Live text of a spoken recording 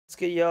What's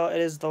good, y'all? It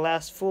is the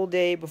last full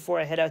day before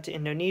I head out to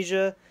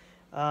Indonesia.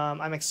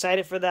 I'm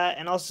excited for that,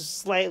 and also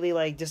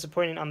slightly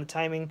disappointed on the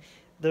timing.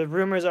 The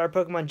rumors are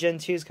Pokemon Gen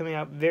 2 is coming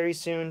out very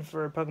soon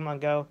for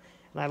Pokemon Go,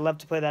 and I'd love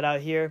to play that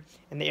out here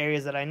in the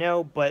areas that I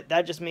know, but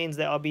that just means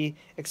that I'll be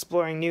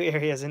exploring new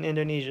areas in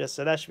Indonesia,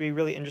 so that should be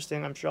really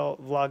interesting. I'm sure I'll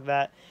vlog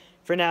that.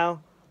 For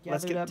now,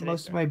 let's get to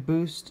most of my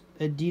Boost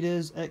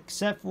Adidas,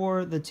 except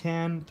for the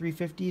tan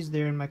 350s.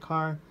 They're in my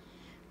car.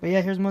 But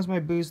yeah, here's most of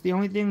my Boosts. The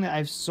only thing that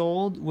I've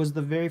sold was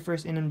the very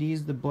first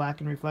NMDs, the black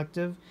and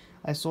reflective.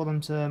 I sold them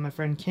to my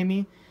friend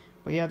Kimmy.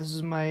 But yeah, this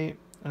is my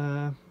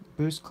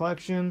Boost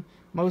collection,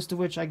 most of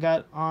which I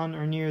got on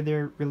or near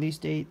their release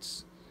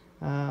dates,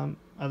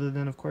 other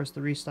than, of course,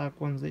 the restock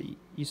ones that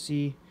you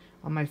see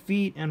on my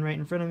feet and right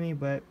in front of me.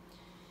 But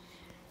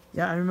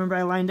yeah, I remember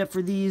I lined up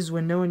for these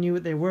when no one knew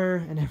what they were,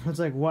 and everyone's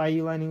like, why are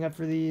you lining up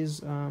for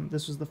these?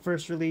 This was the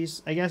first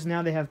release. I guess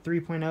now they have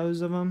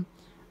 3.0s of them.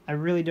 I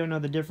really don't know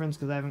the difference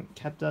because I haven't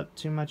kept up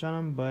too much on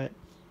them, but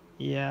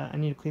yeah, I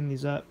need to clean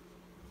these up.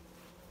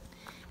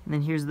 And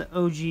then here's the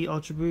OG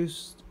Ultra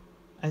Boost.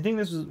 I think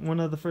this was one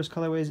of the first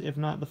colorways, if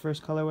not the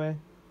first colorway.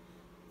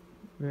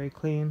 Very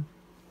clean.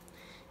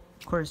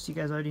 Of course, you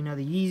guys already know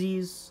the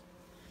Yeezys.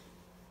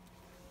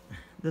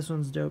 This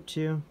one's dope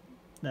too.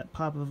 That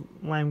pop of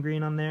lime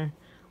green on there.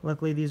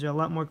 Luckily, these are a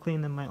lot more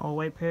clean than my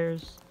all-white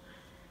pairs.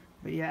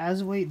 But yeah, as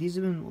of late, these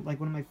have been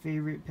like one of my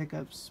favorite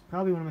pickups.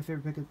 Probably one of my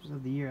favorite pickups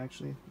of the year,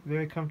 actually.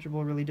 Very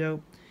comfortable, really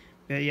dope.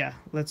 But yeah,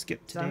 let's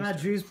get to. So I'm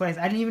at Drew's place.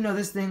 I didn't even know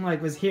this thing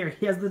was here.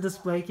 He has the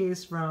display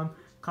case from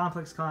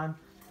Complex Con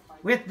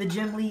with the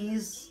Jim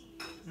Lees.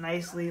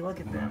 Nicely,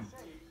 look at them.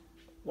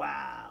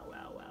 Wow,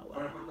 wow, wow,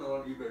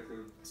 wow.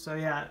 So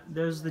yeah,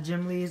 there's the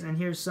Jim Lees, and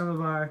here's some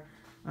of our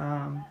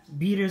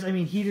heaters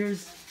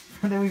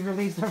that we've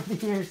released over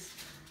the years.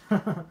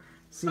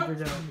 Super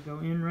dope. Go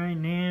in right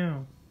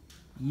now.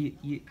 See me,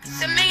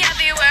 I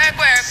be work.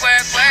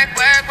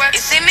 You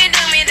see me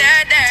do me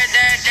dirt.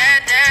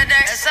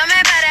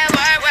 Something about that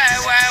work.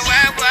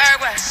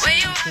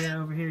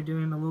 Yeah, over here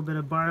doing a little bit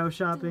of borrow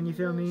shopping, you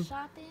feel me?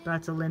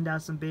 About to lend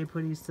out some Babe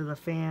hoodies to the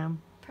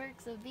fam.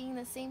 Perks of being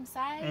the same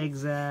size.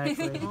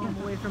 Exactly. Home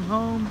away from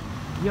home,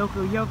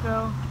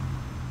 Yoko.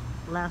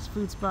 Last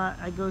food spot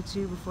I go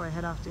to before I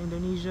head off to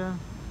Indonesia.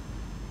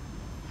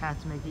 Had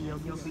to make the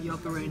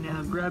Yoko right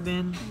now.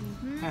 Grubbing.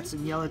 Had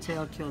some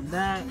yellowtail, killed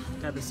that.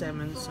 Got the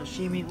salmon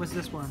sashimi. What's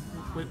this one?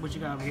 What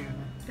you got over here?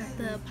 Got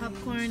the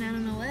popcorn, I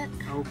don't know what.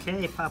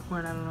 Okay,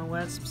 popcorn, I don't know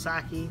what. Some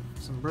sake,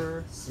 some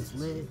burr. It's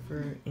lit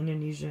for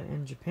Indonesia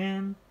and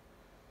Japan.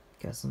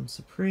 Got some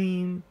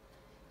Supreme,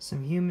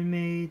 some human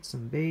made,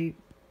 some Babe.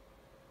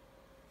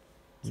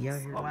 Yeah,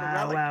 here.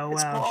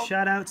 Wow.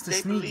 Shout outs to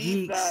Sneak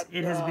Geeks.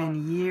 It has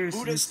been years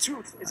since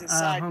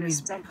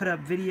homies put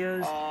up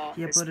videos.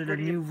 He uploaded a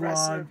new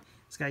vlog.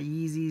 It's got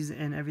Yeezys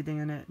and everything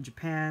in it in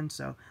Japan,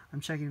 so I'm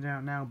checking it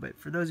out now. But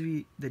for those of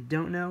you that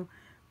don't know,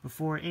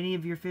 before any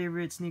of your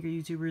favorite sneaker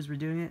YouTubers were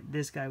doing it,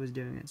 this guy was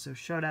doing it. So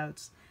shout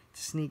outs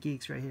to Sneak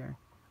Geeks right here.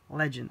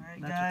 Legend.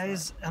 Alright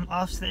guys, I'm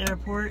off to the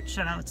airport.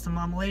 Shout outs to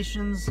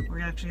Franalations.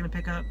 We're actually going to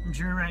pick up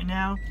Drew right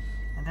now,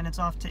 and then it's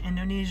off to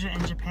Indonesia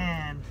and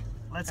Japan.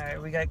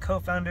 Alright, we got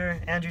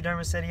co-founder Andrew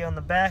Darmacetti on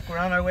the back. We're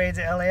on our way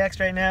to LAX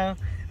right now,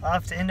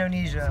 off to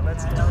Indonesia.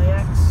 Let's go.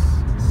 LAX.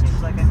 Seems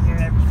like I'm here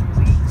every few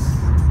weeks.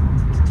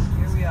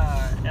 Here we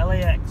are,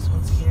 LAX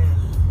once again.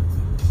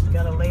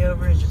 Got a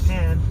layover in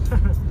Japan,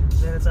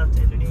 then it's off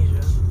to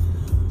Indonesia.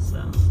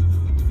 So,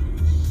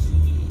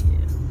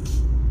 yeah.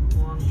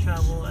 Long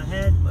travel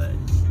ahead, but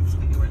it's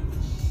gonna be worth it.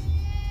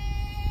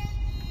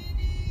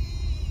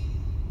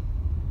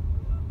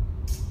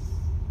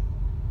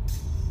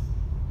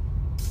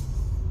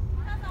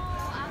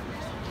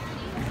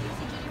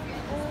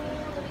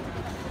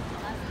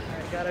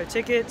 Got our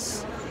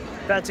tickets,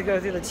 about to go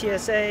through the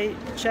TSA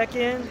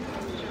check-in,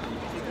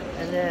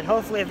 and then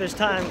hopefully if there's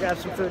time, grab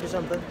some food or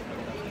something.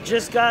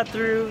 Just got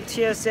through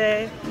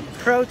TSA.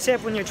 Pro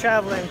tip when you're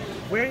traveling,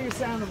 wear your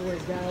sound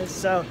boys, guys.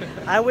 So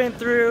I went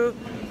through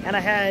and I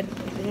had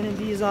the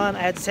NMDs on, I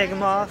had to take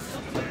them off.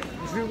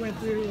 Drew went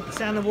through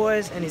sound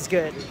boys and he's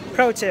good.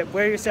 Pro tip,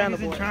 wear your sound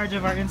boys. He's in charge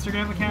of our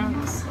Instagram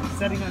accounts,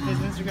 setting up his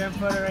Instagram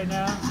photo right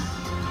now.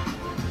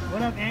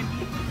 What up,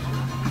 Andy?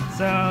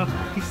 So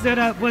he stood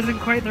up, wasn't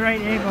quite the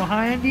right angle.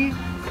 Hi, Andy.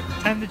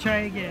 Time to try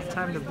again.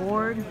 Time to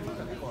board.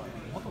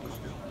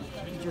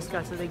 Just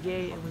got to the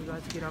gate and we're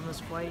about to get on this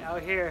flight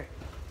out here.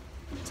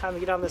 Time to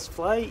get on this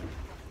flight.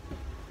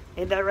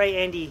 Ain't that right,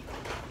 Andy?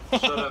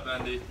 Shut up,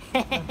 Andy.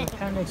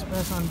 Panda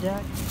Express on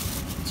deck.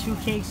 2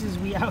 cases,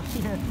 we out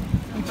here.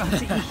 We about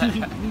to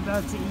eat. We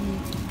about to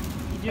eat.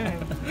 What are you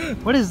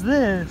doing? What is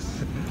this?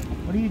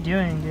 What are you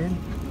doing, dude?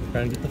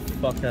 Trying to get the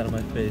fuck out of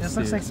my face. This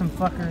looks like some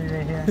fuckery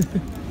right here.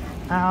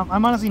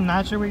 I'm honestly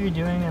not sure what you're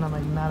doing, and I'm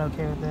like not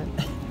okay with it.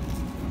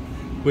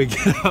 Wait,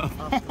 get up.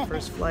 Off the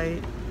first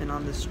flight and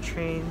on this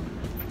train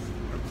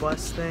or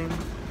bus thing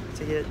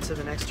to get to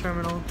the next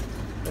terminal.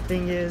 The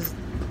thing is,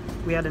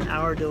 we had an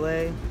hour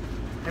delay.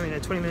 I mean, a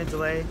 20-minute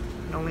delay,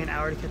 and only an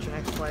hour to catch our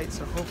next flight.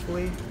 So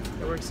hopefully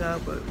it works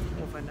out, but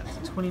we'll find out.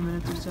 20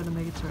 minutes or so to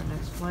make it to our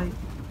next flight.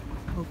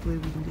 hopefully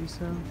we can do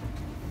so.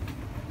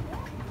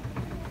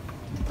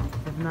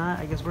 If not,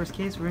 I guess worst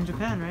case, we're in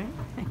Japan, right?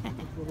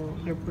 Little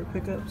airport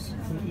pickups.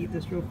 I'm gonna eat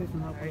this real quick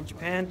and hop. Alright,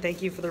 Japan,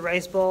 thank you for the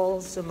rice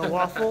balls and the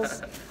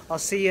waffles. I'll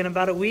see you in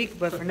about a week,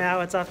 but for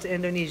now, it's off to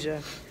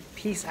Indonesia.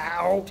 Peace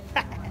out.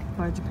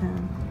 Bye,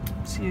 Japan.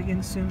 See you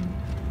again soon.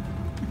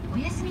 お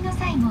休みの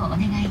際もお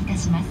願いいた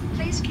します。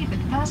Please keep it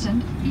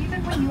fastened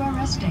even when you are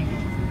resting.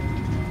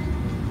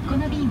 こ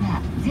の便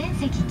は全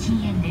席禁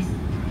煙です。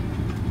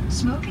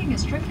Smoking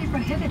is strictly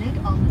prohibited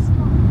on this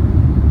flight.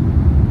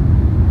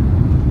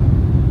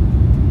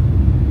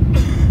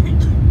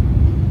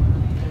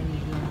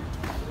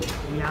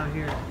 We out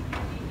here.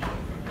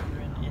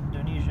 We're in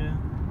Indonesia.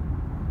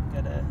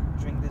 Gotta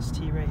drink this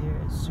tea right here.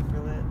 It's super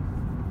lit.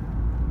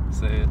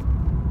 Say it.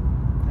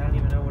 I don't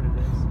even know what it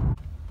is.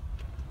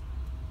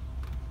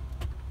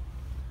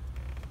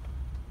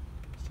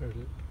 Start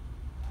it.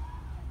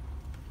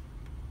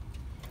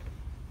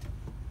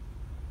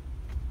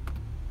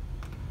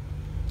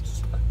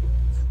 A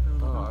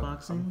little Oh,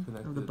 unboxing I'm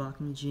of the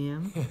Bachman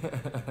GM.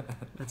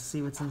 Let's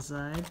see what's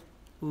inside.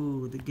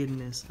 Ooh, the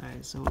goodness.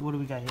 Alright, so what do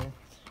we got here?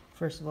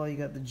 First of all, you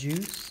got the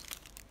juice.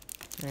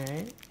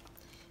 Alright.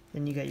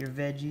 Then you got your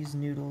veggies,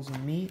 noodles,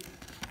 and meat.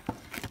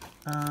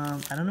 I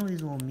don't know what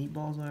these little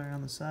meatballs are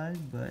on the side,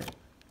 but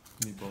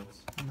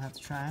Meatballs. I'm gonna have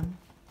to try them.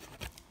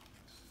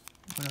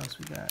 What else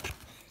we got?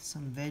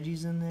 Some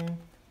veggies in there.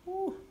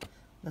 Woo.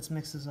 Let's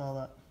mix this all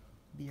up.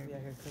 Be out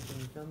here cooking,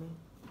 you feel me?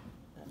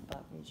 That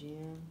Bachman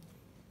GM.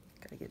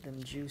 Gotta get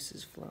them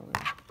juices flowing.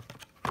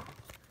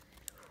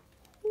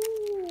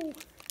 Woo.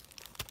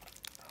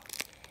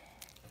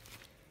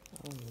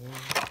 Oh yeah.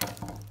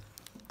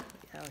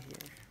 We out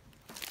here.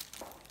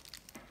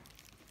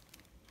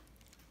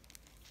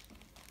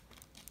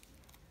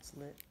 It's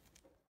lit.